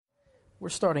We're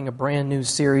starting a brand new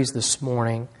series this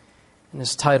morning, and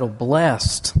it's titled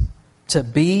Blessed, to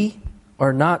be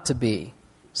or not to be.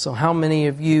 So how many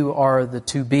of you are the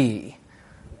to be?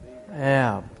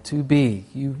 Yeah, to be.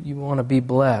 You want to be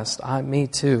blessed. Me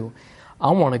too.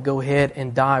 I want to go ahead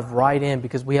and dive right in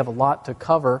because we have a lot to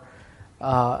cover,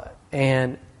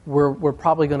 and we're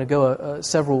probably going to go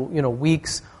several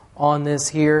weeks on this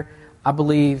here. I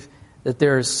believe that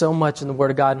there is so much in the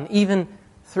Word of God, and even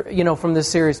from this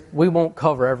series, we won't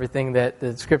cover everything that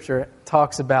the Scripture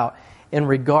talks about in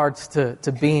regards to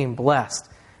being blessed,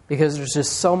 because there's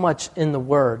just so much in the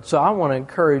Word. So I want to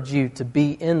encourage you to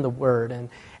be in the Word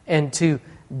and to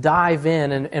dive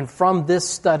in. And from this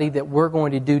study that we're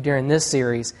going to do during this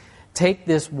series, take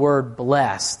this word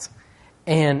blessed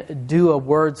and do a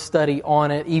word study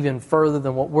on it even further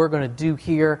than what we're going to do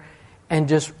here. And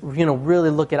just, really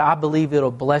look at it. I believe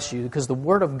it'll bless you, because the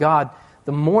Word of God,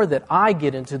 the more that I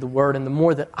get into the Word and the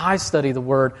more that I study the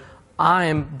Word, I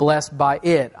am blessed by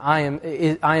it. I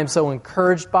am so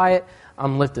encouraged by it.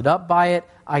 I'm lifted up by it.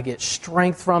 I get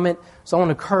strength from it. So I want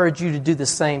to encourage you to do the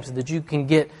same so that you can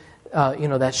get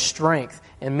that strength.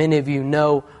 And many of you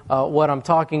know what I'm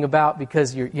talking about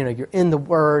because you're in the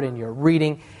Word and you're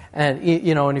reading. And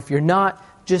and if you're not,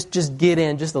 just get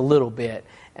in just a little bit.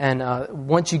 And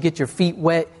once you get your feet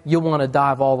wet, you'll want to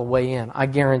dive all the way in. I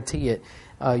guarantee it.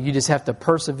 You just have to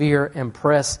persevere and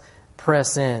press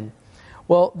in.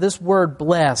 Well, this word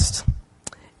blessed,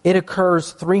 it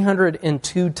occurs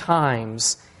 302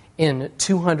 times in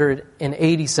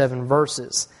 287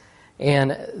 verses.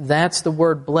 And that's the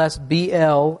word blessed,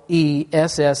 B-L-E-S-S-E-D.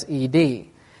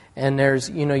 And there's,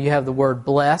 you have the word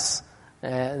bless.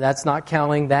 That's not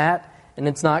counting that. And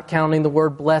it's not counting the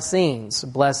word blessings,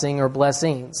 blessing or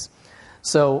blessings.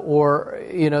 So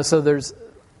there's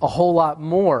a whole lot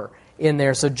more in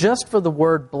there. So just for the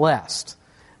word blessed,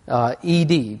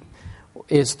 ED,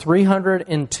 is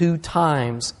 302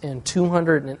 times in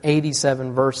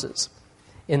 287 verses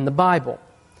in the Bible.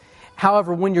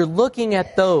 However, when you're looking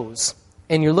at those,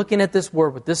 and you're looking at this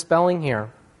word with this spelling here,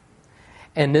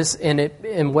 and this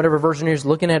in whatever version you're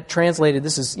looking at translated,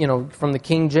 this is from the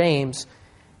King James,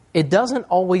 it doesn't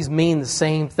always mean the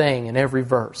same thing in every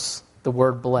verse, the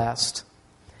word blessed.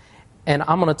 And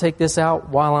I'm going to take this out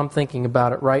while I'm thinking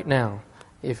about it right now.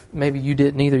 If maybe you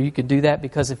didn't either, you could do that,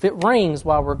 because if it rings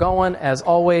while we're going, as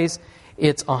always,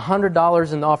 it's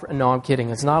 $100 in the offer. No, I'm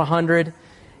kidding. It's not $100.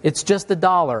 It's just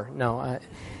 $1. No,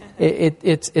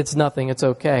 it's nothing. It's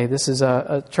okay. This is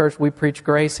a church. We preach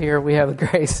grace here. We have the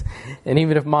grace. And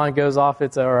even if mine goes off,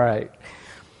 it's all right.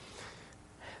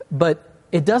 But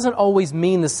it doesn't always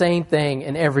mean the same thing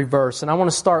in every verse. And I want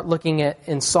to start looking at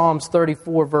in Psalms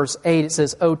 34, verse 8. It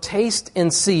says, "Oh, taste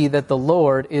and see that the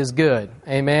Lord is good."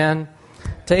 Amen.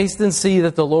 Taste and see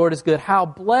that the Lord is good. How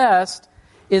blessed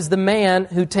is the man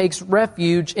who takes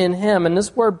refuge in Him. And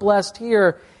this word blessed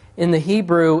here in the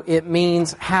Hebrew, it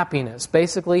means happiness,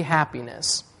 basically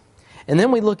happiness. And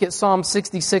then we look at Psalm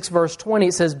 66, verse 20.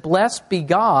 It says, "Blessed be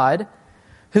God,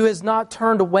 who has not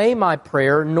turned away my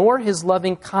prayer, nor His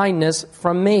loving kindness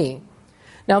from me."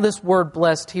 Now this word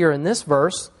blessed here in this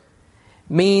verse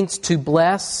means to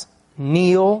bless,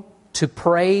 kneel, to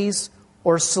praise,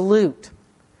 or salute.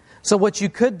 So what you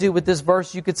could do with this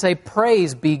verse, you could say,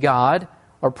 "Praise be God,"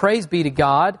 or "Praise be to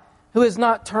God, who has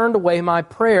not turned away my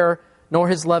prayer, nor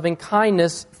His loving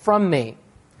kindness from me."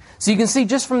 So you can see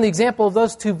just from the example of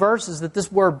those two verses that this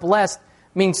word blessed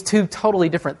means two totally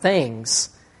different things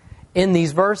in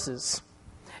these verses.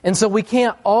 And so we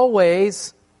can't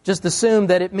always just assume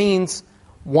that it means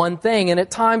one thing. And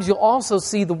at times you'll also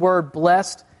see the word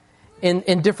blessed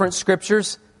in different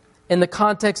scriptures in the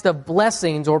context of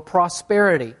blessings or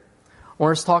prosperity.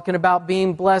 Or it's talking about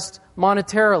being blessed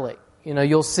monetarily.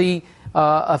 You'll see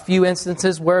a few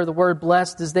instances where the word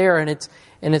blessed is there, and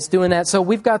it's doing that. So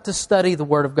we've got to study the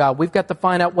Word of God. We've got to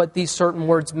find out what these certain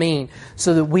words mean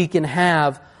so that we can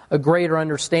have a greater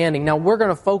understanding. Now, we're going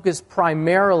to focus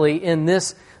primarily in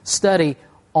this study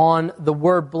on the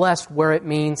word blessed where it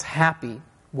means happy,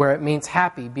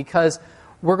 because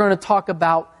we're going to talk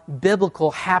about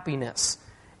biblical happiness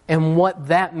and what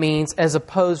that means, as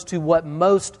opposed to what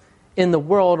most in the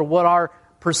world, or what our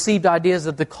perceived ideas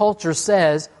of the culture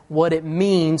says what it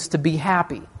means to be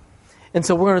happy. And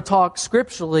so we're going to talk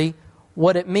scripturally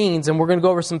what it means, and we're going to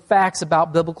go over some facts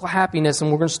about biblical happiness, and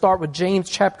we're going to start with James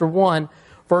chapter 1,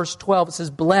 verse 12. It says,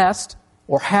 "Blessed,"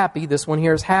 or happy, this one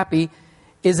here is happy,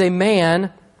 "is a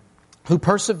man who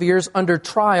perseveres under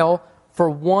trial, for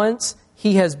once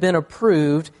he has been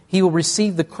approved, he will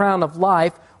receive the crown of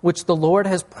life, which the Lord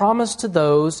has promised to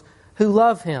those who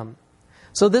love Him."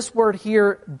 So this word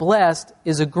here, blessed,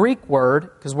 is a Greek word,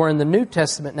 because we're in the New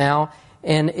Testament now,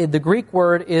 And the Greek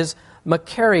word is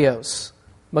makarios.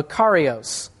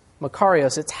 Makarios.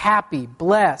 Makarios. It's happy,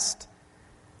 blessed.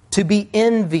 To be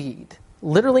envied.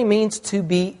 Literally means to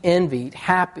be envied.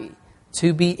 Happy.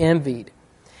 To be envied.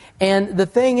 And the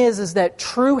thing is that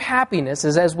true happiness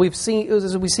is, as we see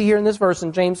here in this verse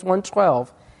in James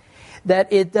 1:12,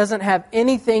 that it doesn't have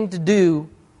anything to do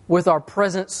with our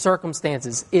present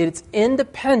circumstances. It's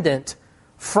independent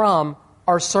from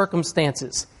our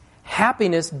circumstances.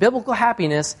 Happiness, biblical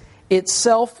happiness, it's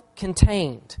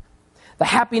self-contained. The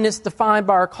happiness defined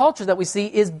by our culture that we see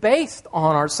is based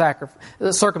on our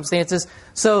circumstances.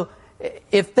 So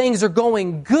if things are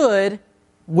going good,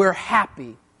 we're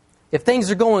happy. If things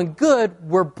are going good,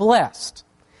 we're blessed.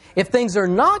 If things are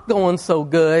not going so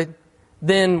good,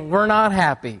 then we're not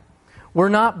happy. We're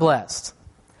not blessed.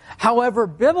 However,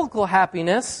 biblical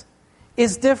happiness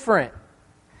is different.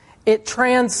 It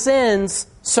transcends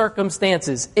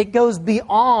circumstances. It goes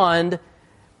beyond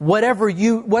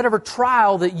whatever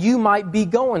trial that you might be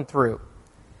going through.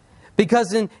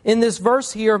 Because in this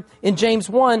verse here, in James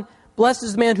 1, blessed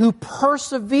is the man who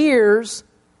perseveres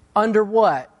under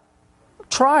what?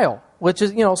 Trial, which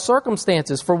is,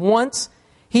 circumstances. For once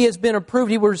he has been approved,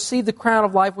 he will receive the crown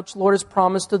of life which the Lord has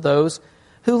promised to those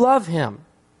who love Him.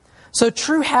 So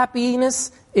true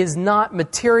happiness is not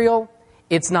material.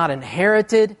 It's not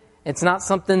inherited. It's not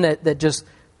something that just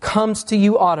comes to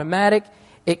you automatic.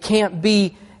 It can't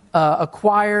be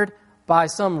acquired by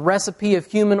some recipe of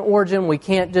human origin. We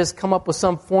can't just come up with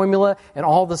some formula and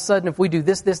all of a sudden if we do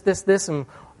this, and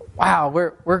wow,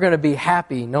 we're going to be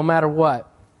happy no matter what.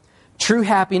 True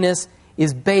happiness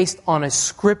is based on a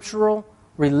scriptural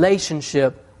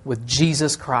relationship with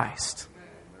Jesus Christ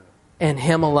and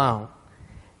Him alone.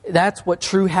 That's what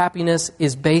true happiness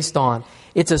is based on.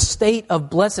 It's a state of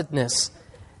blessedness.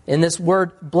 And this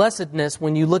word blessedness,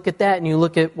 when you look at that and you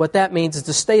look at what that means, it's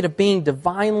a state of being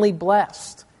divinely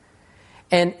blessed.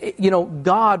 And,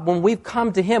 God, when we've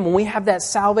come to Him, when we have that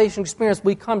salvation experience,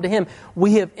 we come to Him,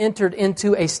 we have entered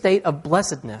into a state of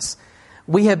blessedness.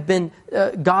 We have been,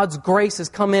 God's grace has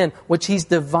come in, which He's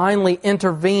divinely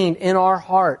intervened in our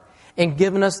heart and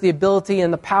given us the ability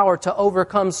and the power to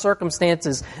overcome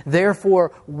circumstances.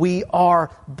 Therefore, we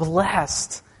are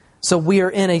blessed. So we are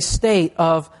in a state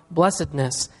of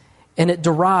blessedness, and it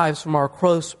derives from our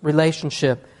close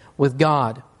relationship with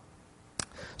God.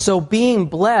 So being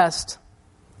blessed,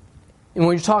 and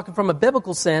when you're talking from a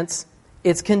biblical sense,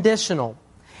 it's conditional.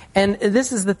 And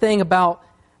this is the thing about,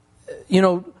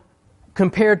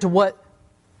 compared to what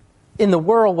in the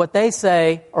world, what they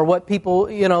say, or what people,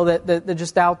 that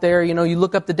just out there, you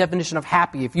look up the definition of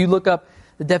happy. If you look up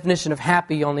the definition of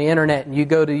happy on the internet and you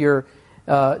go to your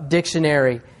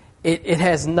dictionary, it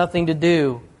has nothing to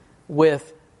do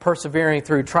with persevering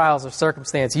through trials or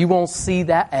circumstance. You won't see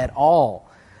that at all.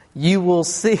 You will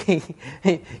see,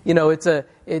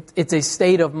 it's a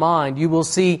state of mind. You will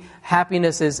see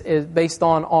happiness is based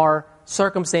on our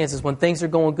circumstances. When things are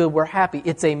going good, we're happy.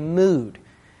 It's a mood.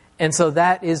 And so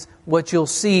that is what you'll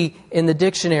see in the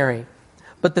dictionary.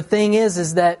 But the thing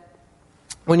is that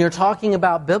when you're talking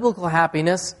about biblical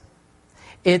happiness,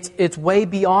 it's way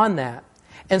beyond that.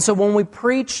 And so when we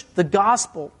preach the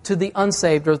gospel to the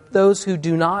unsaved or those who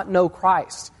do not know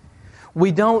Christ,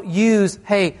 we don't use,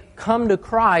 hey, come to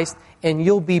Christ and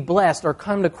you'll be blessed, or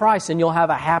come to Christ and you'll have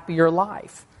a happier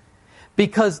life.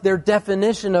 Because their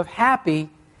definition of happy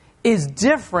is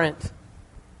different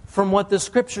from what the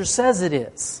Scripture says it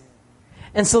is.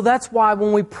 And so that's why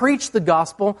when we preach the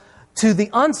gospel to the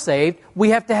unsaved, we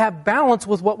have to have balance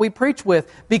with what we preach with.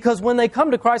 Because when they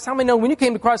come to Christ, how many know when you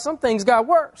came to Christ, some things got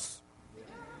worse?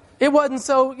 It wasn't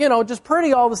so, just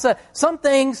pretty all of a sudden. Some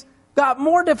things got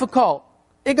more difficult.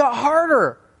 It got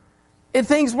harder. And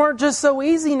things weren't just so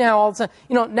easy now all of a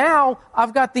sudden. Now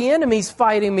I've got the enemies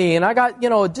fighting me, and I got,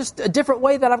 just a different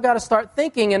way that I've got to start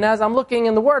thinking. And as I'm looking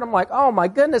in the Word, I'm like, oh my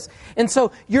goodness. And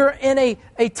so you're in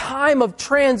a time of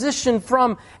transition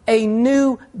from a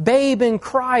new babe in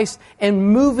Christ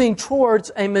and moving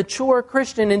towards a mature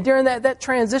Christian. And during that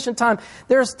transition time,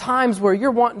 there's times where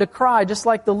you're wanting to cry, just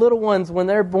like the little ones when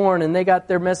they're born and they got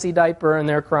their messy diaper and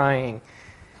they're crying.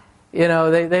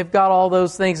 They've got all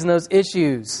those things and those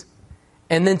issues.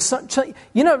 And then,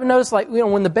 you ever notice,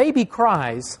 when the baby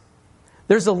cries,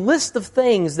 there's a list of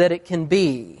things that it can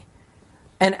be.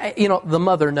 And, the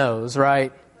mother knows,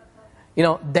 right?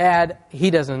 Dad,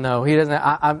 he doesn't know. He doesn't.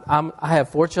 I have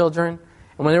 4 children.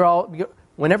 And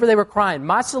whenever they were crying,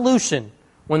 my solution,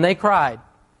 when they cried,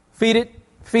 feed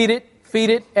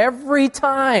it, every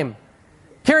time.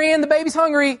 Carrie Ann, the baby's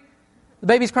hungry. The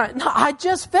baby's crying. No, I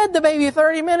just fed the baby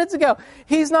 30 minutes ago.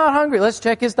 He's not hungry. Let's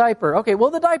check his diaper. Okay,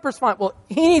 well, the diaper's fine. Well,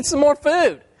 he needs some more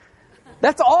food.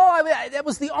 That's all. That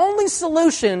was the only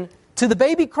solution to the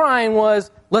baby crying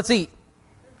was, let's eat.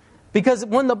 Because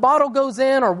when the bottle goes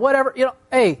in or whatever,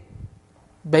 hey,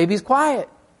 baby's quiet.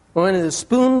 When the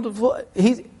spoon,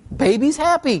 baby's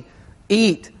happy.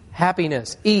 Eat,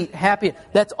 happiness. Eat, happy.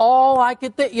 That's all I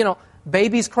could think.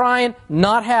 Baby's crying,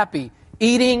 not happy.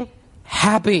 Eating,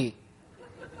 happy.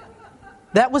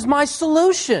 That was my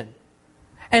solution.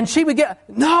 And she would get,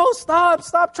 no,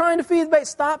 stop trying to feed the baby.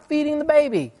 Stop feeding the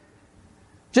baby.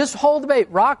 Just hold the baby,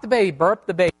 rock the baby, burp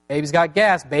the baby. Baby's got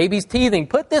gas, baby's teething.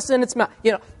 Put this in its mouth.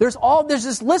 There's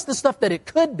this list of stuff that it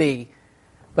could be.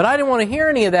 But I didn't want to hear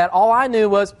any of that. All I knew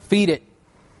was feed it.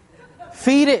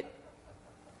 Feed it.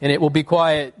 And it will be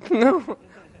quiet.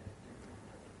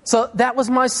 So that was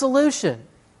my solution.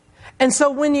 And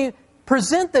so when you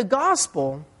present the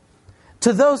gospel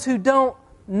to those who don't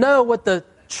know what the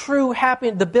true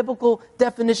happiness, the biblical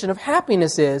definition of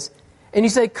happiness is, and you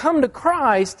say, come to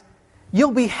Christ,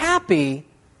 you'll be happy.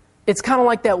 It's kind of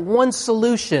like that one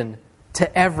solution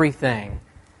to everything.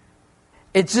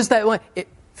 It's just that one.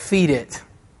 Feed it.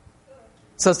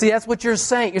 So see, that's what you're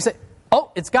saying. You're saying,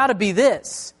 oh, it's got to be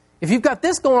this. If you've got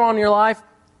this going on in your life,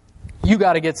 you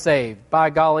got to get saved. By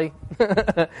golly.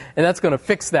 And that's going to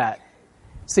fix that.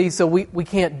 See, so we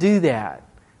can't do that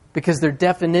because their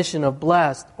definition of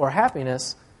blessed or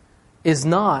happiness is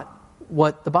not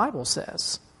what the Bible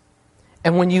says.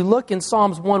 And when you look in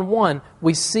Psalms 1:1,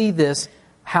 we see this,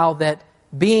 how that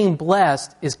being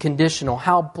blessed is conditional.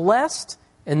 How blessed,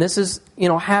 and this is,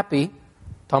 happy,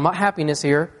 talking about happiness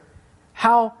here,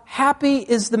 how happy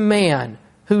is the man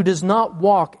who does not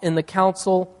walk in the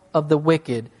counsel of the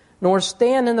wicked, nor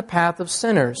stand in the path of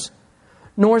sinners,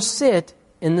 nor sit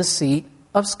in the seat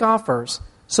of scoffers.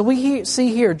 So we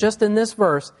see here, just in this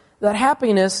verse, that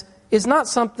happiness is not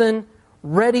something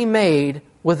ready-made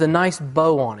with a nice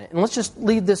bow on it. And let's just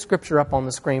leave this scripture up on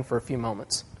the screen for a few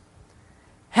moments.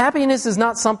 Happiness is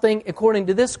not something, according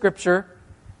to this scripture,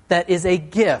 that is a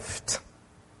gift.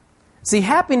 See,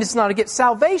 happiness is not a gift.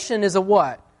 Salvation is a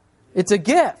what? It's a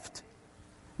gift.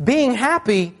 Being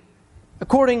happy,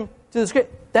 according to the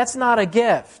scripture, that's not a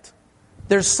gift.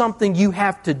 There's something you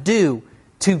have to do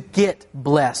to get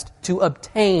blessed, to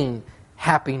obtain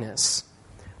happiness.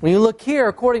 When you look here,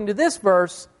 according to this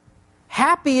verse,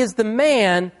 happy is the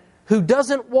man who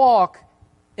doesn't walk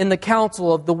in the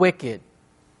counsel of the wicked.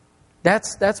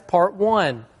 That's part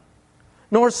one.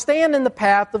 Nor stand in the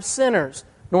path of sinners,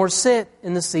 nor sit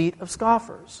in the seat of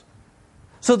scoffers.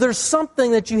 So there's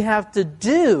something that you have to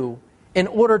do in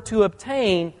order to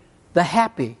obtain the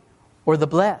happy or the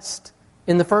blessed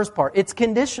in the first part. It's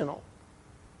conditional.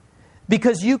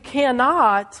 Because you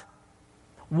cannot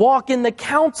walk in the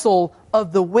counsel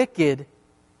of the wicked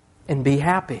and be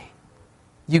happy.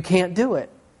 You can't do it.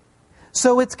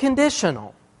 So it's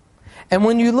conditional. And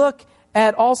when you look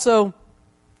at also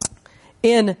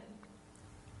in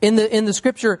the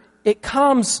scripture,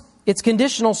 it's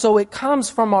conditional, so it comes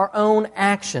from our own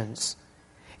actions.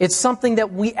 It's something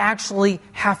that we actually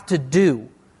have to do.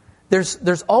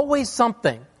 There's always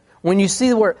something. When you see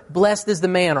the word blessed is the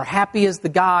man, or happy is the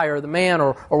guy, or the man,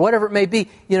 or whatever it may be,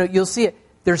 you'll see it.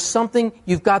 There's something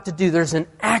you've got to do. There's an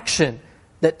action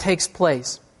that takes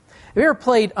place. Have you ever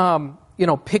played,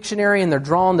 Pictionary, and they're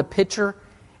drawing the picture,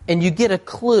 and you get a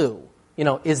clue?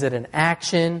 Is it an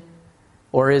action,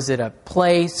 or is it a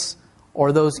place,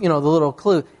 or those, the little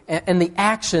clue? And the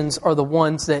actions are the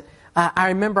ones that I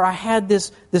remember. I had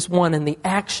this one, and the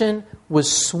action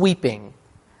was sweeping,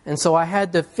 and so I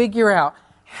had to figure out,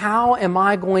 how am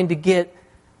I going to get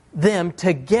them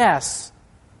to guess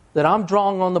that I'm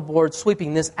drawing on the board,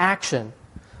 sweeping this action?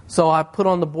 So I put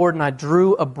on the board and I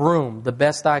drew a broom the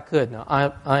best I could. Now,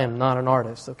 I am not an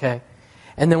artist, okay?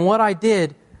 And then what I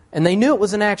did, and they knew it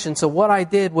was an action, so what I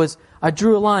did was I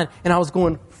drew a line and I was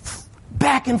going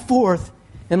back and forth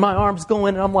and my arm's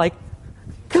going and I'm like,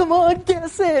 come on,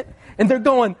 guess it. And they're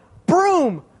going,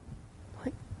 broom.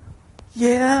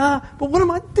 Yeah, but what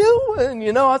am I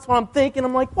doing? That's what I'm thinking.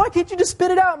 I'm like, why can't you just spit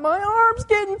it out? My arm's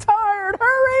getting tired.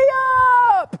 Hurry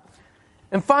up!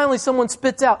 And finally someone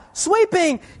spits out,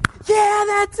 sweeping. Yeah,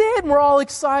 that's it. And we're all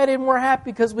excited and we're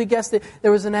happy because we guessed it.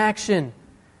 There was an action.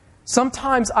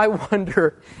 Sometimes I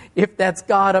wonder if that's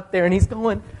God up there and He's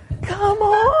going, come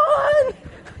on!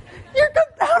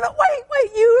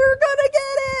 Wait, you're going to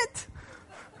get it!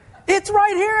 It's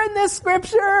right here in this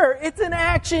scripture. It's an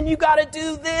action. You got to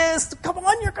do this. Come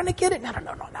on, you're going to get it. No,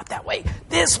 not that way.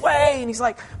 This way. And He's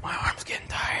like, my arm's getting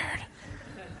tired.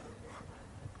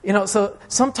 So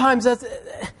sometimes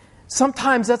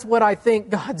that's what I think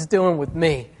God's doing with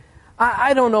me.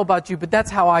 I don't know about you, but that's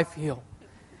how I feel.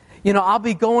 I'll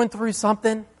be going through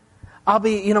something. I'll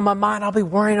be, my mind, I'll be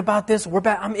worrying about this.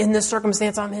 I'm in this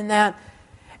circumstance, I'm in that.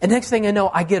 And next thing I know,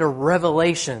 I get a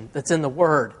revelation that's in the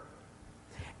Word.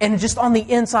 And just on the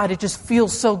inside, it just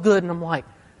feels so good. And I'm like,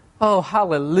 oh,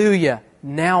 hallelujah.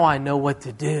 Now I know what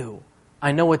to do.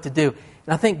 I know what to do.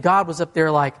 And I think God was up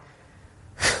there like,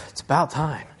 it's about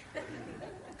time.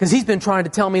 Because He's been trying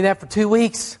to tell me that for 2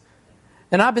 weeks.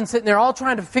 And I've been sitting there all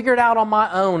trying to figure it out on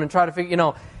my own and try to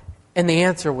figure, and the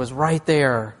answer was right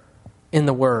there in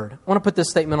the Word. I want to put this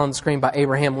statement on the screen by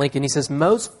Abraham Lincoln. He says,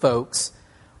 most folks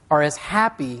are as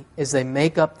happy as they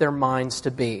make up their minds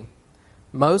to be.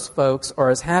 Most folks are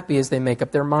as happy as they make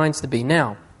up their minds to be.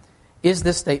 Now, is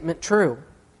this statement true?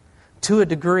 To a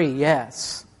degree,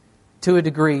 yes. To a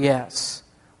degree, yes.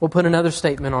 We'll put another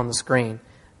statement on the screen.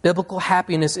 Biblical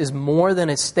happiness is more than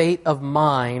a state of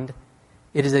mind.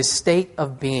 It is a state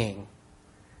of being.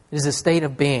 It is a state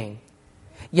of being.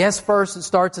 Yes, first it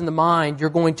starts in the mind. You're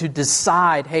going to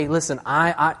decide, hey, listen,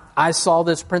 I saw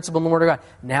this principle in the Word of God.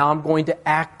 Now I'm going to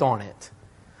act on it.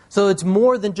 So it's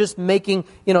more than just making,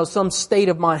 some state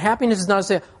of mind. Happiness is not a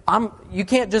state. You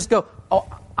can't just go, oh,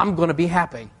 I'm going to be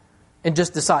happy and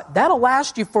just decide. That'll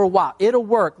last you for a while. It'll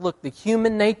work. Look, the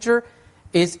human nature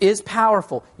is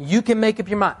powerful. You can make up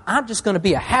your mind. I'm just going to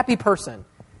be a happy person.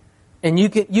 And you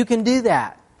can do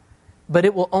that. But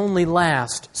it will only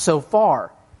last so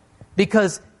far.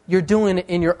 Because you're doing it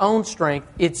in your own strength.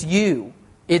 It's you.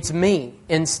 It's me.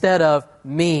 Instead of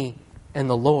me and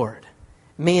the Lord.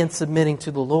 Me and submitting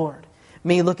to the Lord.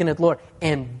 Me looking at the Lord.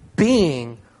 And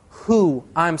being who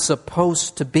I'm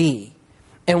supposed to be.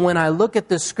 And when I look at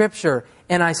the Scripture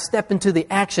and I step into the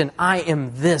action, I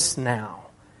am this now.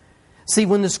 See,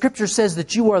 when the Scripture says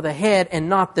that you are the head and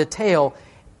not the tail,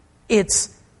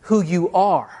 it's who you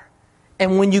are.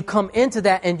 And when you come into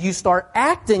that and you start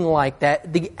acting like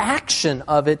that, the action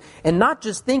of it, and not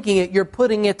just thinking it, you're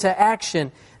putting it to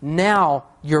action, now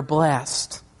you're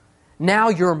blessed. Now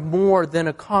you're more than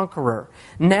a conqueror.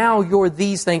 Now you're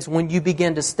these things when you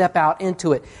begin to step out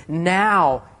into it.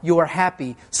 Now you're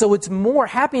happy. So it's more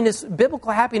happiness.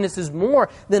 Biblical happiness is more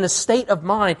than a state of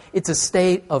mind. It's a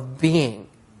state of being.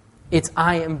 It's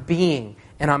I am being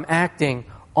and I'm acting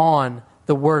on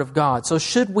the Word of God. So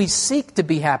should we seek to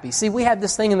be happy? See, we have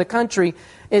this thing in the country.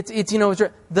 It's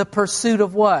the pursuit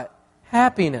of what?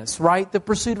 Happiness, right? The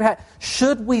pursuit of happiness.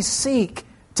 Should we seek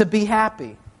to be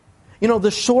happy?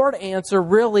 The short answer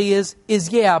really is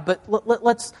yeah, but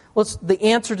let's the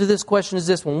answer to this question is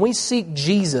this. When we seek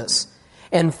Jesus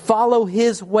and follow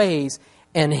His ways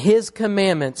and His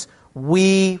commandments,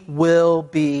 we will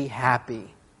be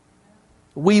happy.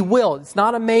 We will. It's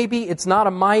not a maybe, it's not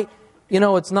a might,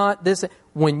 it's not this.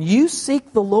 When you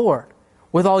seek the Lord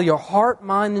with all your heart,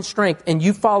 mind, and strength, and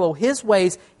you follow His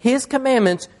ways, His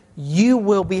commandments, you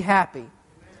will be happy.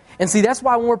 And see, that's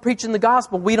why when we're preaching the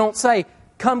gospel, we don't say,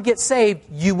 come get saved,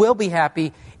 you will be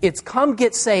happy. It's come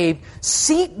get saved,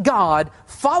 seek God,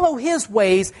 follow His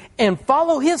ways, and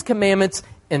follow His commandments,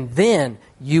 and then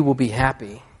you will be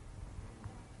happy.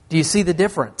 Do you see the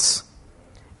difference?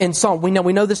 In Psalm, we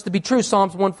know this to be true.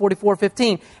 Psalms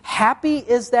 144:15. Happy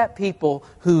is that people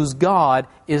whose God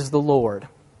is the Lord.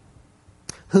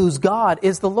 Whose God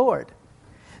is the Lord.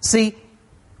 See,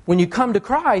 when you come to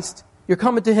Christ, you're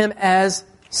coming to Him as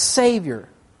Savior,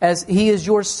 as He is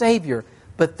your Savior.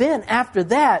 But then after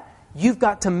that, you've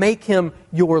got to make Him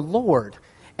your Lord.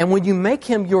 And when you make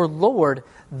Him your Lord,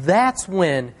 that's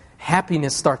when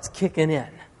happiness starts kicking in.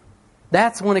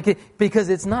 That's when because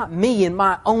it's not me in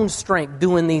my own strength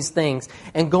doing these things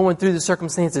and going through the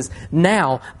circumstances.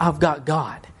 Now I've got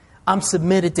God. I'm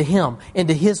submitted to Him and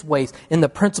to His ways and the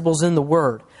principles in the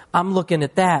Word. I'm looking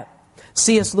at that.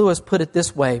 C.S. Lewis put it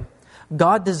this way.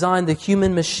 God designed the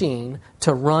human machine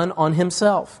to run on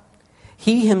Himself.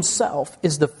 He Himself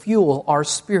is the fuel our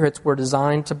spirits were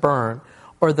designed to burn,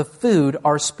 or the food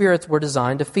our spirits were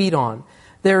designed to feed on.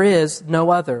 There is no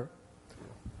other.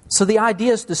 So the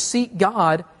idea is to seek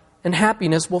God and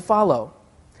happiness will follow.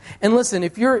 And listen,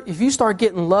 if you start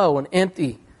getting low and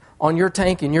empty on your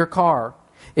tank in your car,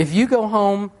 if you go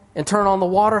home and turn on the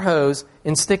water hose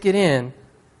and stick it in,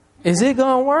 is it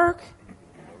going to work?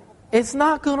 It's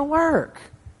not going to work.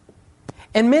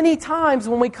 And many times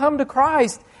when we come to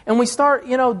Christ and we start,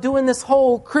 doing this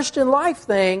whole Christian life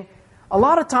thing, a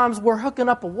lot of times we're hooking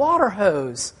up a water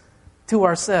hose to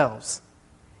ourselves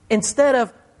instead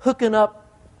of hooking up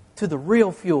to the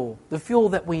real fuel, the fuel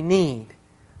that we need,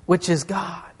 which is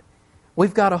God.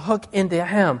 We've got to hook into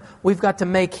Him. We've got to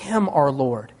make Him our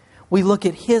Lord. We look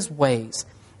at His ways.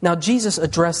 Now, Jesus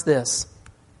addressed this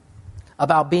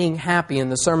about being happy in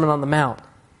the Sermon on the Mount.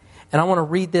 And I want to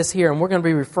read this here, and we're going to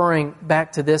be referring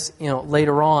back to this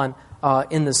later on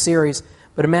in the series.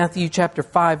 But in Matthew chapter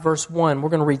 5, verse 1, we're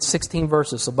going to read 16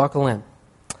 verses, so buckle in.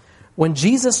 When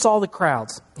Jesus saw the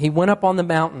crowds, he went up on the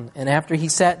mountain, and after he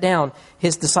sat down,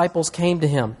 his disciples came to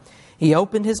him. He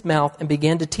opened his mouth and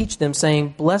began to teach them,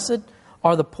 saying, Blessed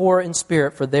are the poor in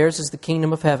spirit, for theirs is the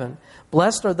kingdom of heaven.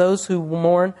 Blessed are those who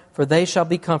mourn, for they shall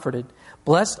be comforted.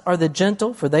 Blessed are the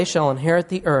gentle, for they shall inherit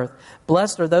the earth.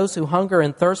 Blessed are those who hunger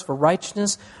and thirst for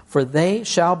righteousness, for they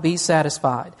shall be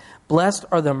satisfied. Blessed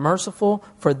are the merciful,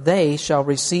 for they shall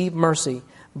receive mercy.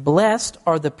 Blessed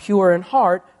are the pure in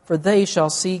heart, for they shall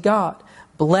see God.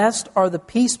 Blessed are the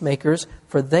peacemakers,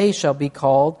 for they shall be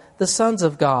called the sons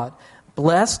of God.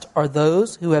 Blessed are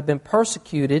those who have been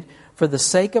persecuted for the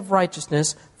sake of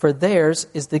righteousness, for theirs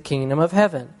is the kingdom of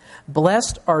heaven.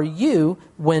 Blessed are you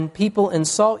when people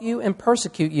insult you and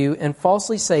persecute you and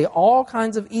falsely say all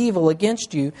kinds of evil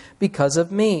against you because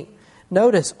of me.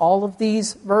 Notice all of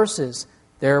these verses,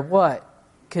 they're what?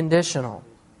 Conditional.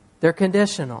 They're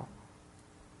conditional.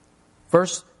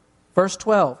 Verse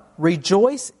 12,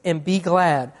 Rejoice and be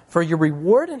glad, for your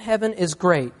reward in heaven is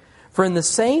great. For in the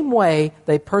same way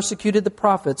they persecuted the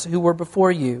prophets who were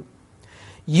before you.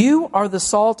 You are the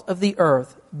salt of the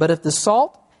earth, but if the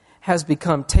salt has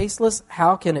become tasteless,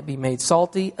 how can it be made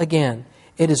salty again?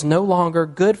 It is no longer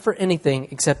good for anything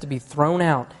except to be thrown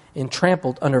out and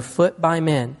trampled underfoot by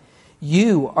men.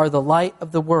 You are the light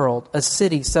of the world. A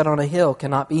city set on a hill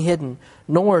cannot be hidden,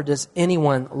 nor does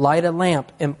anyone light a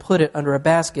lamp and put it under a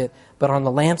basket, but on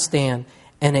the lampstand,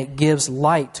 and it gives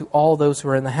light to all those who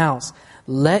are in the house.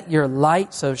 Let your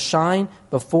light so shine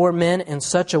before men in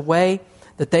such a way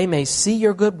that they may see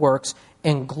your good works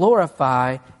and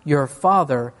glorify your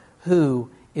Father who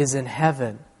is in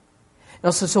heaven. Now,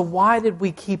 so why did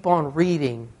we keep on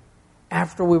reading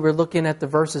after we were looking at the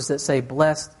verses that say,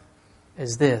 blessed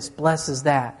is this, blessed is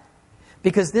that?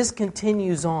 Because this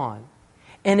continues on,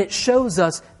 and it shows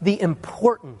us the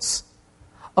importance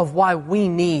of why we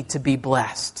need to be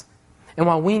blessed and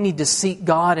why we need to seek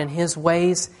God and His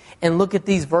ways and look at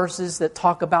these verses that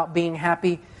talk about being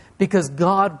happy, because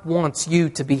God wants you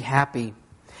to be happy.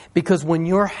 Because when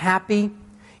you're happy,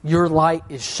 your light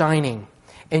is shining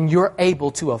and you're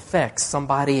able to affect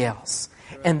somebody else.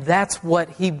 And that's what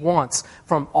He wants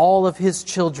from all of His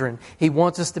children. He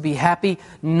wants us to be happy,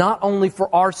 not only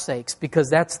for our sakes, because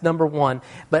that's number one,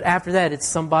 but after that, it's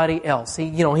somebody else.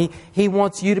 He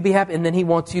wants you to be happy, and then He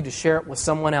wants you to share it with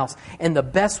someone else. And the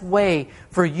best way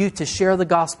for you to share the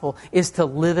gospel is to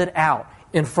live it out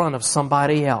in front of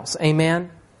somebody else.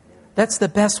 Amen? That's the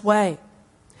best way.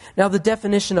 Now, the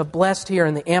definition of blessed here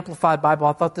in the Amplified Bible,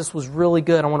 I thought this was really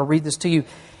good. I want to read this to you.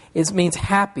 It means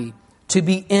happy, to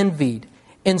be envied,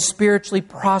 and spiritually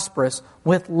prosperous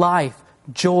with life,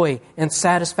 joy, and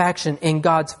satisfaction in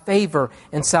God's favor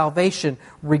and salvation,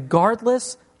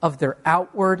 regardless of their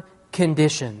outward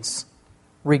conditions.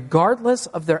 Regardless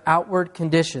of their outward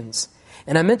conditions.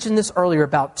 And I mentioned this earlier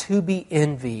about to be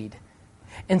envied.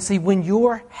 And see, when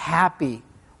you're happy,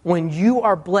 when you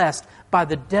are blessed by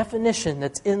the definition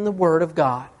that's in the Word of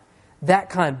God,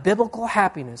 that kind of biblical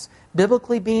happiness,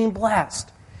 biblically being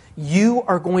blessed, you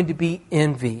are going to be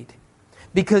envied.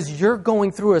 Because you're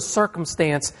going through a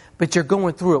circumstance, but you're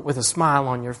going through it with a smile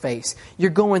on your face. You're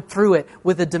going through it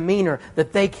with a demeanor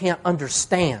that they can't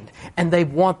understand. And they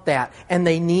want that, and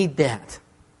they need that.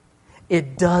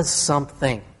 It does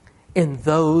something in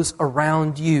those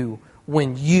around you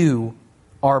when you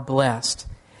are blessed.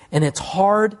 And it's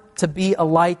hard to be a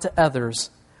light to others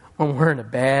when we're in a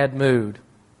bad mood.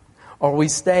 Or we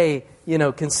stay,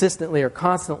 consistently or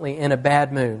constantly in a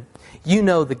bad mood. You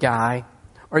know the guy,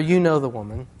 or you know the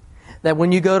woman, that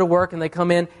when you go to work and they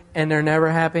come in and they're never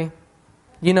happy.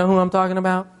 You know who I'm talking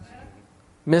about?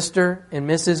 Mr. and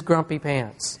Mrs. Grumpy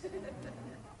Pants.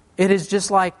 It is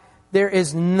just like there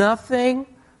is nothing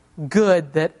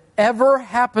good that ever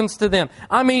happens to them.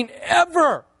 I mean,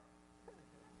 ever.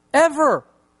 Ever.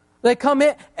 They come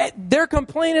in, they're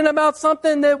complaining about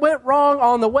something that went wrong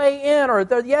on the way in, or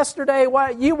yesterday,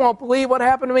 you won't believe what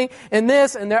happened to me, and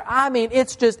this, and there. I mean,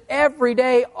 it's just every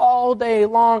day, all day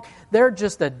long. They're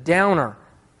just a downer.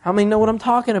 How many know what I'm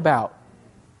talking about?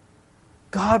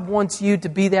 God wants you to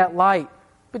be that light,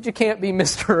 but you can't be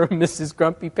Mr. or Mrs.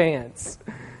 Grumpy Pants.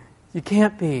 You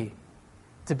can't be.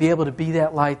 To be able to be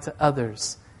that light to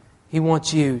others. He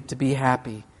wants you to be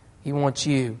happy. He wants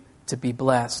you to be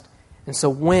blessed. And so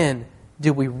when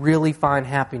do we really find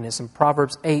happiness? And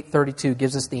Proverbs 8:32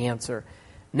 gives us the answer.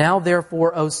 Now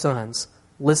therefore, O sons,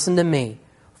 listen to me.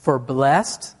 For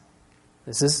blessed,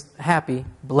 this is happy,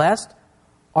 blessed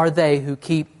are they who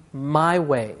keep my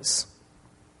ways.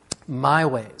 My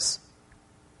ways.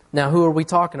 Now who are we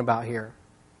talking about here?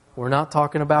 We're not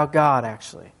talking about God,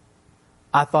 actually.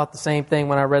 I thought the same thing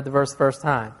when I read the verse the first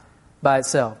time by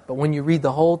itself. But when you read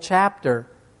the whole chapter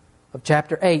of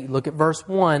chapter 8, look at verse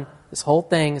 1, this whole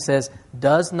thing says,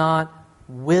 does not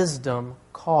wisdom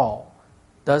call?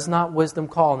 Does not wisdom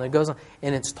call? And it goes on,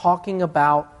 and it's talking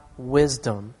about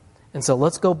wisdom. And so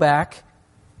let's go back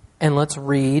and let's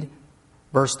read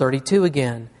verse 32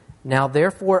 again. Now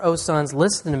therefore, O sons,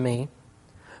 listen to me,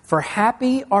 for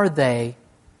happy are they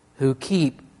who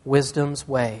keep wisdom's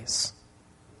ways.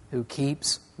 Who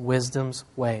keeps wisdom's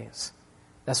ways.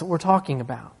 That's what we're talking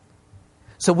about.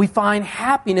 So we find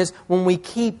happiness when we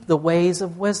keep the ways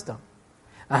of wisdom.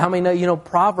 Now, how many know,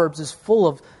 Proverbs is full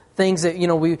of things that,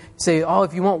 we say, oh,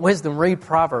 if you want wisdom, read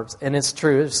Proverbs. And it's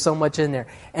true. There's so much in there.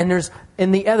 And there's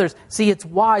in the others, see, it's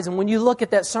wise. And when you look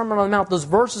at that Sermon on the Mount, those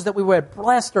verses that we read,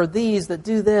 blessed are these that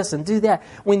do this and do that.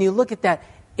 When you look at that,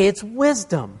 it's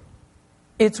wisdom.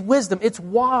 It's wisdom. It's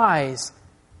wise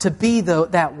to be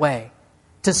that way,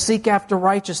 to seek after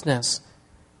righteousness,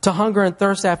 to hunger and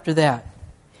thirst after that.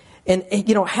 And,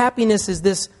 happiness is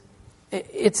this,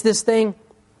 it's this thing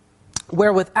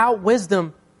where without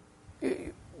wisdom,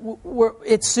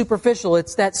 it's superficial.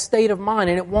 It's that state of mind,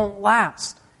 and it won't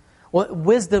last. Well,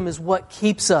 wisdom is what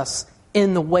keeps us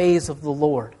in the ways of the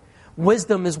Lord.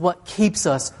 Wisdom is what keeps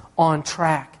us on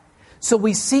track. So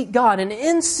we seek God, and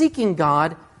in seeking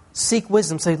God, seek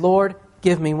wisdom. Say, Lord,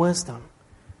 give me wisdom.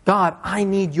 God, I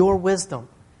need your wisdom,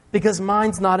 because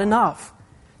mine's not enough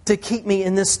to keep me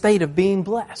in this state of being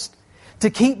blessed,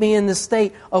 to keep me in this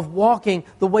state of walking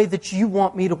the way that you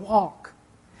want me to walk,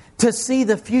 to see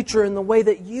the future in the way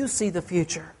that you see the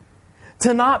future,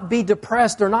 to not be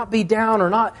depressed or not be down or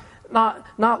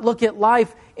not look at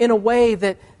life in a way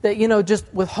that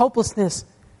just with hopelessness,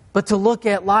 but to look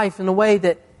at life in a way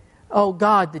that, oh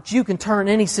God, that you can turn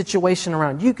any situation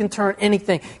around. You can turn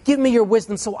anything. Give me your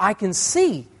wisdom so I can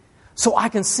see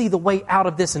the way out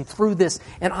of this and through this,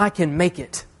 and I can make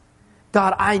it.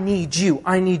 God, I need you.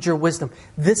 I need your wisdom.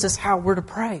 This is how we're to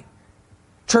pray.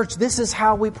 Church, this is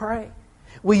how we pray.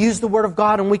 We use the Word of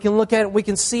God and we can look at it, we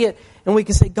can see it, and we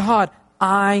can say, God,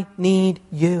 I need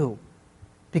you.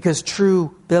 Because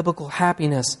true biblical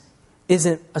happiness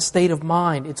isn't a state of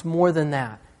mind. It's more than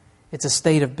that. It's a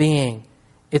state of being.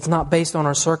 It's not based on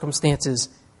our circumstances.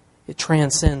 It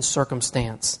transcends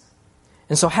circumstance.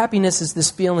 And so happiness is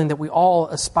this feeling that we all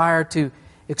aspire to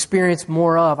experience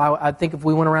more of. I think if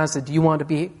we went around and said, do you want to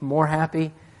be more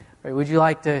happy? Or would you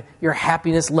like your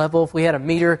happiness level, if we had a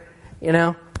meter,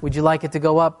 would you like it to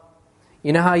go up?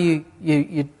 You know how you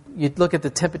look at the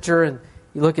temperature and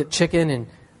you look at chicken, and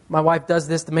my wife does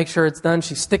this to make sure it's done.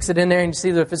 She sticks it in there and you see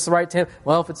if it's the right temp.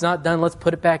 Well, if it's not done, let's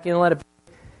put it back in and let it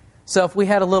be. So if we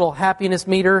had a little happiness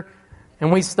meter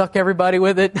and we stuck everybody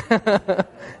with it,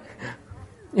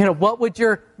 what would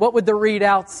the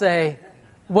readout say?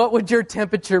 What would your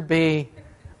temperature be?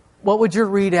 What would your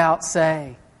readout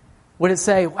say? Would it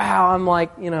say, wow,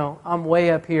 I'm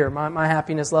way up here. My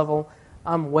happiness level,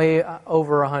 I'm way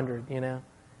over 100,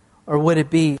 Or would it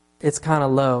be, it's kind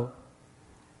of low?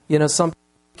 Some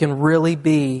can really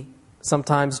be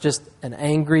sometimes just an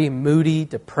angry, moody,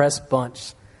 depressed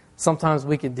bunch. Sometimes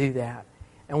we can do that.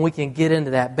 And we can get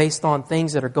into that based on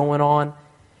things that are going on.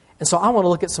 And so I want to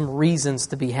look at some reasons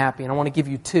to be happy. And I want to give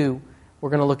you two. We're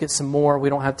going to look at some more. We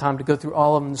don't have time to go through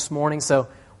all of them this morning, so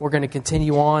we're going to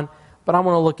continue on. But I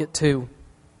want to look at two.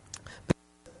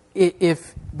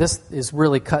 If this is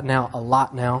really cutting out a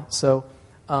lot now, so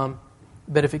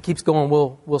but if it keeps going,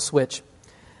 we'll switch.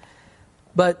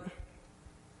 But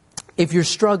if you're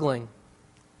struggling,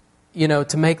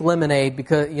 to make lemonade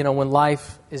because when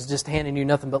life is just handing you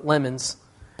nothing but lemons,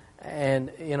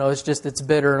 and it's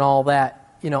bitter and all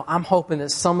that, I'm hoping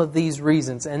that some of these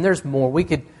reasons, and there's more, we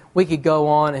could go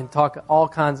on and talk all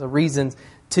kinds of reasons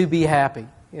to be happy,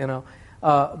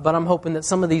 but I'm hoping that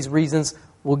some of these reasons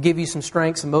will give you some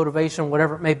strength, some motivation,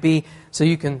 whatever it may be, so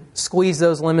you can squeeze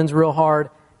those lemons real hard,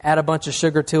 add a bunch of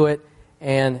sugar to it,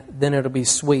 and then it'll be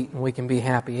sweet and we can be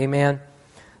happy. Amen?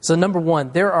 So number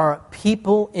one, there are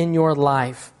people in your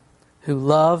life who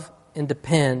love and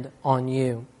depend on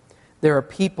you. There are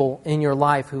people in your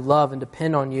life who love and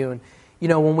depend on you. And,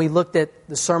 when we looked at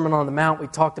the Sermon on the Mount, we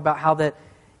talked about how that,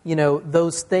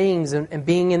 those things and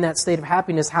being in that state of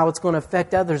happiness, how it's going to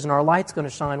affect others and our light's going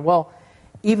to shine. Well,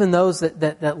 even those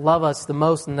that love us the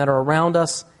most and that are around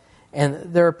us,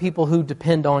 and there are people who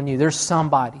depend on you. There's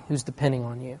somebody who's depending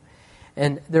on you.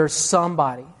 And there's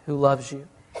somebody who loves you.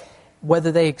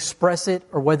 Whether they express it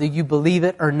or whether you believe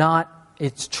it or not,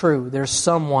 it's true. There's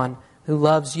someone who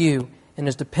loves you and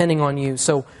is depending on you.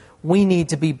 So we need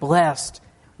to be blessed.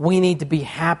 We need to be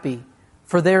happy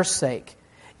for their sake.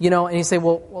 And you say,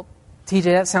 well, TJ,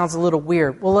 that sounds a little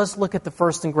weird. Well, let's look at the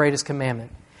first and greatest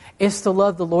commandment. It's to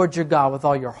love the Lord your God with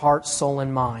all your heart, soul,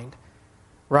 and mind.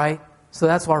 Right? So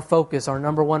that's our focus, our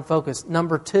number one focus.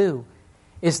 Number two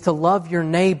is to love your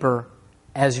neighbor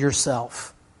as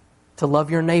yourself. To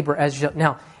love your neighbor as yourself.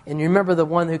 Now, and you remember the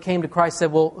one who came to Christ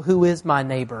said, well, who is my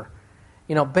neighbor?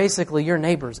 You know, basically your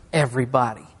neighbor's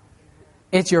everybody.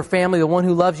 It's your family, the one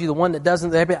who loves you, the one that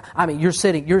doesn't. I mean, you're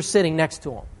sitting next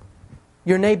to them.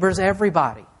 Your neighbor's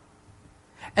everybody.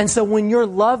 And so when you're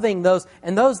loving those,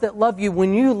 and those that love you,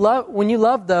 when you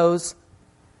love those,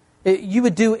 you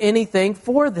would do anything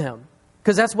for them.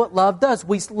 Because that's what love does.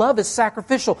 Love is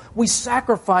sacrificial. We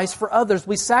sacrifice for others.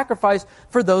 We sacrifice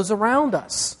for those around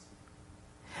us.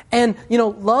 And, you know,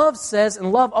 love says,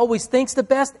 and love always thinks the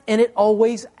best, and it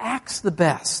always acts the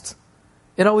best.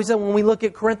 It always does. When we look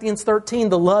at Corinthians 13,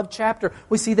 the love chapter,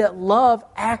 we see that love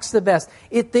acts the best.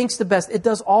 It thinks the best. It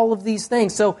does all of these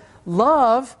things. So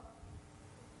love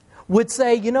would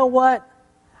say, you know what?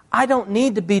 I don't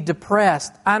need to be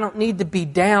depressed. I don't need to be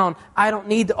down. I don't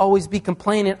need to always be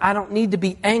complaining. I don't need to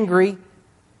be angry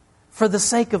for the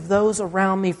sake of those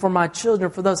around me, for my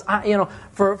children, for those,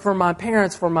 for my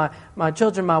parents, for my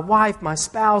children, my wife, my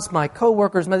spouse, my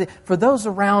coworkers, for those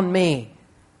around me.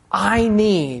 I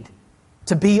need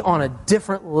to be on a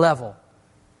different level.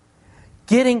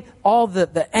 Getting all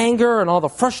the anger and all the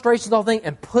frustrations, all things,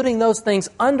 and putting those things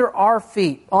under our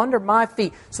feet, under my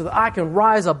feet, so that I can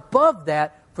rise above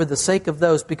that for the sake of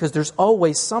those, because there's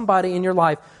always somebody in your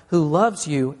life who loves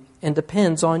you and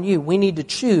depends on you. We need to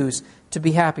choose to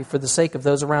be happy for the sake of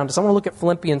those around us. I want to look at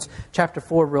Philippians chapter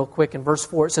 4 real quick. In verse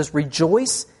 4, it says,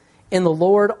 rejoice in the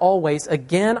Lord always.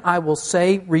 Again, I will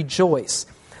say rejoice.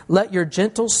 Let your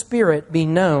gentle spirit be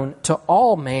known to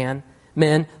all men.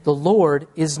 The Lord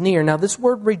is near. Now, this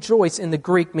word rejoice in the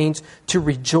Greek means to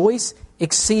rejoice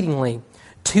exceedingly,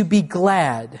 to be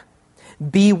glad,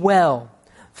 be well,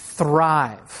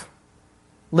 thrive.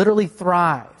 Literally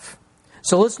thrive.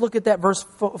 So let's look at that verse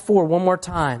 4 one more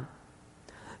time.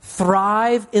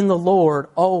 Thrive in the Lord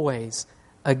always.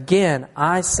 Again,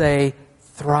 I say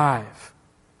thrive.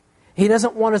 He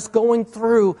doesn't want us going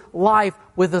through life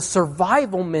with a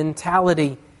survival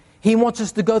mentality. He wants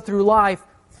us to go through life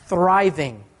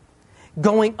thriving,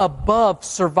 going above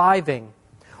surviving.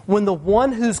 When the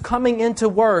one who's coming into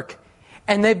work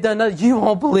and they've done, you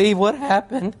won't believe what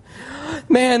happened.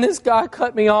 Man, this guy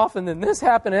cut me off, and then this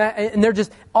happened, and they're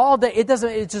just all day.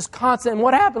 It's just constant. And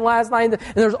what happened last night? And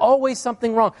there's always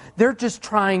something wrong. They're just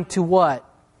trying to what?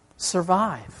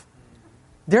 Survive.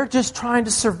 They're just trying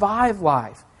to survive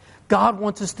life. God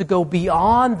wants us to go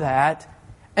beyond that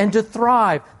and to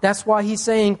thrive. That's why He's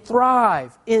saying,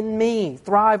 thrive in me.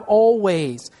 Thrive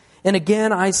always. And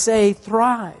again, I say,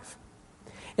 thrive.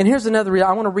 And here's another reason.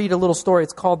 I want to read a little story.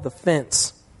 It's called The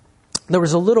Fence. There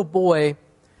was a little boy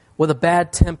with a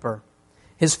bad temper.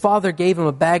 His father gave him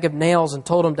a bag of nails and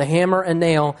told him to hammer a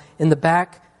nail in the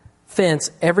back fence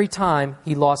every time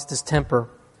he lost his temper.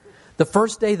 The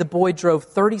first day, the boy drove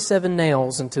 37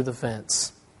 nails into the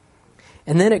fence.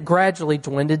 And then it gradually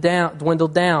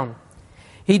dwindled down.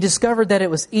 He discovered that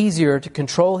it was easier to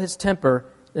control his temper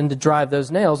than to drive those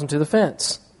nails into the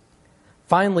fence.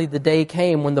 Finally, the day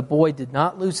came when the boy did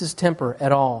not lose his temper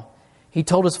at all. He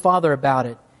told his father about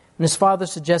it, and his father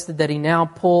suggested that he now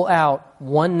pull out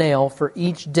one nail for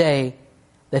each day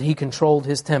that he controlled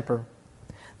his temper.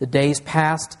 The days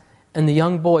passed, and the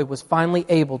young boy was finally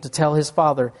able to tell his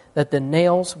father that the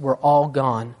nails were all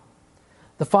gone.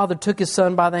 The father took his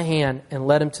son by the hand and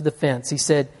led him to the fence. He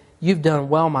said, "You've done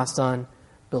well, my son,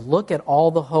 but look at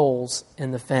all the holes in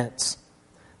the fence.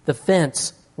 The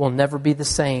fence will never be the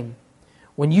same.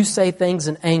 When you say things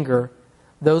in anger,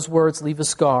 those words leave a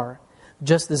scar,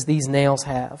 just as these nails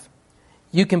have.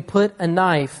 You can put a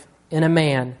knife in a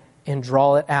man and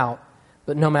draw it out,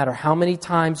 but no matter how many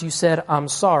times you said, 'I'm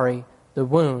sorry,' the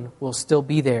wound will still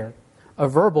be there. A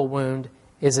verbal wound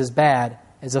is as bad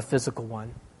as a physical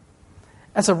one."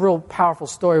 That's a real powerful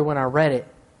story when I read it.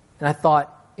 And I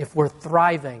thought, if we're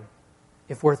thriving,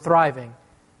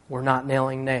 we're not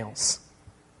nailing nails.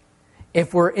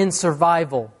 If we're in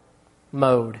survival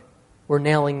mode, we're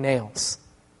nailing nails.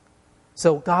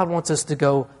 So God wants us to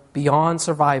go beyond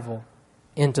survival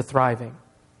into thriving.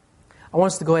 I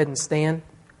want us to go ahead and stand.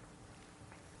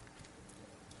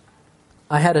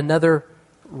 I had another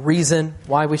reason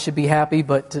why we should be happy,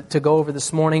 but to go over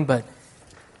this morning, but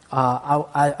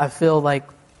I feel like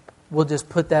we'll just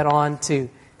put that on to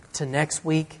next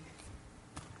week.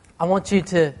 I want you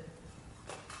to,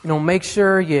 make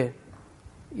sure you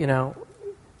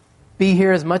be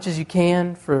here as much as you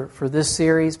can for this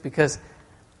series, because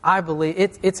I believe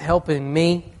it's helping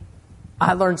me.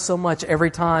 I learn so much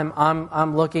every time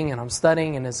I'm looking and I'm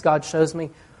studying, and as God shows me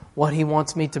what He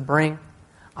wants me to bring.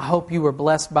 I hope you were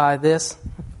blessed by this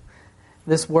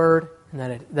word,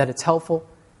 and that it's helpful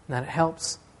and that it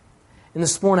helps. And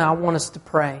this morning I want us to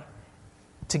pray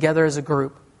together as a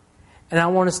group. And I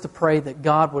want us to pray that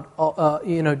God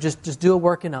would just do a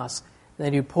work in us, and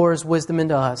that He would pour His wisdom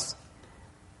into us,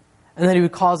 and that He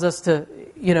would cause us to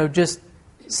just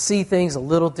see things a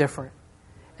little different.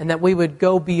 And that we would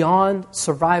go beyond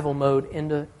survival mode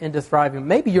into thriving.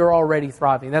 Maybe you're already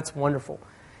thriving. That's wonderful.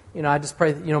 I just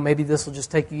pray that maybe this will just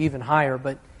take you even higher.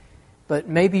 But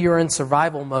maybe you're in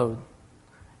survival mode.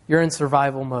 You're in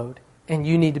survival mode, and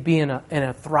you need to be in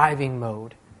a thriving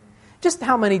mode. Just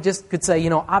how many just could say,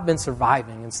 I've been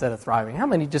surviving instead of thriving? How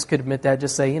many just could admit that?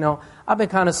 Just say, I've been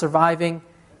kind of surviving.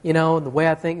 The way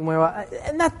I think,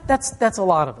 and that's a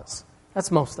lot of us.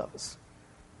 That's most of us.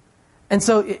 And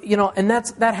so, and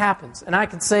that happens. And I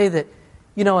can say that,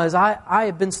 as I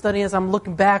have been studying, as I'm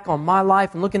looking back on my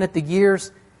life and looking at the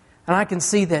years, and I can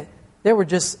see that there were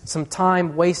just some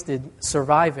time wasted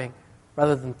surviving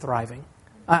rather than thriving.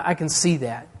 I can see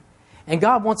that. And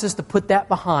God wants us to put that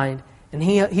behind, and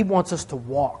He wants us to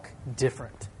walk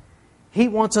different. He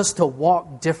wants us to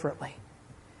walk differently.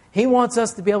 He wants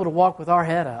us to be able to walk with our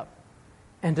head up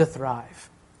and to thrive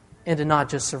and to not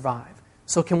just survive.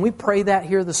 So can we pray that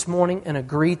here this morning and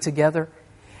agree together?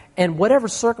 And whatever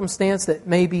circumstance that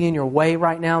may be in your way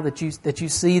right now that you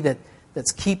see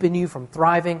that's keeping you from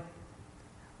thriving,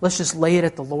 let's just lay it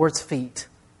at the Lord's feet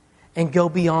and go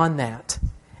beyond that.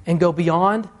 And go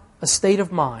beyond a state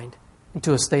of mind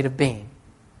into a state of being.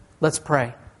 Let's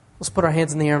pray. Let's put our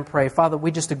hands in the air and pray. Father,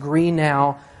 we just agree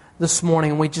now this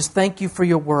morning, and we just thank You for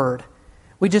Your word.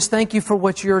 We just thank You for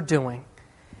what You're doing.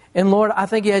 And Lord, I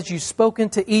think as You've spoken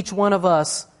to each one of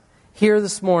us here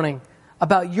this morning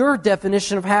about Your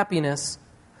definition of happiness,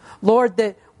 Lord,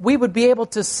 that we would be able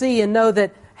to see and know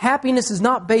that happiness is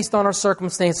not based on our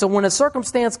circumstance. So when a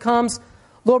circumstance comes,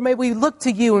 Lord, may we look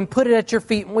to You and put it at Your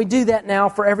feet. And we do that now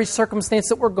for every circumstance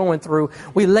that we're going through.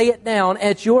 We lay it down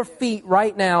at Your feet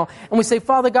right now. And we say,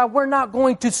 Father God, we're not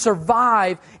going to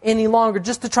survive any longer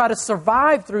just to try to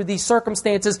survive through these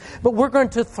circumstances, but we're going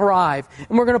to thrive.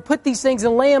 And we're going to put these things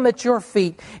and lay them at Your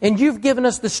feet. And You've given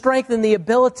us the strength and the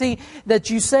ability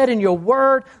that You said in Your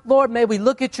word. Lord, may we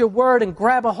look at Your word and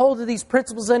grab a hold of these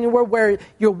principles in Your word where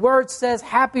Your word says,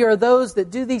 happy are those that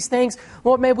do these things.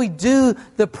 Lord, may we do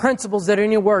the principles that are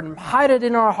in Your word and hide it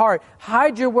in our heart.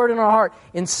 Hide Your word in our heart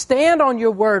and stand on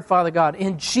Your word, Father God,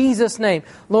 in Jesus' name.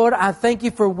 Lord, I thank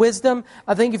You for wisdom.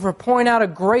 I thank You for pouring out a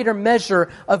greater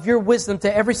measure of Your wisdom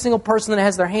to every single person that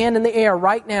has their hand in the air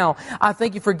right now. I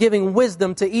thank You for giving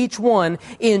wisdom to each one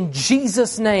in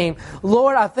Jesus' name.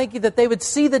 Lord, I thank You that they would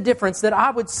see the difference, that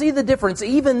I would see the difference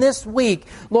even this week.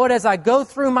 Lord, as I go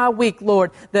through my week,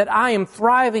 Lord, that I am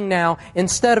thriving now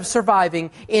instead of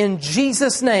surviving. In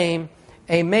Jesus' name,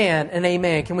 amen and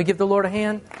amen. Can we give the Lord a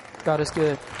hand? God is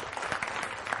good.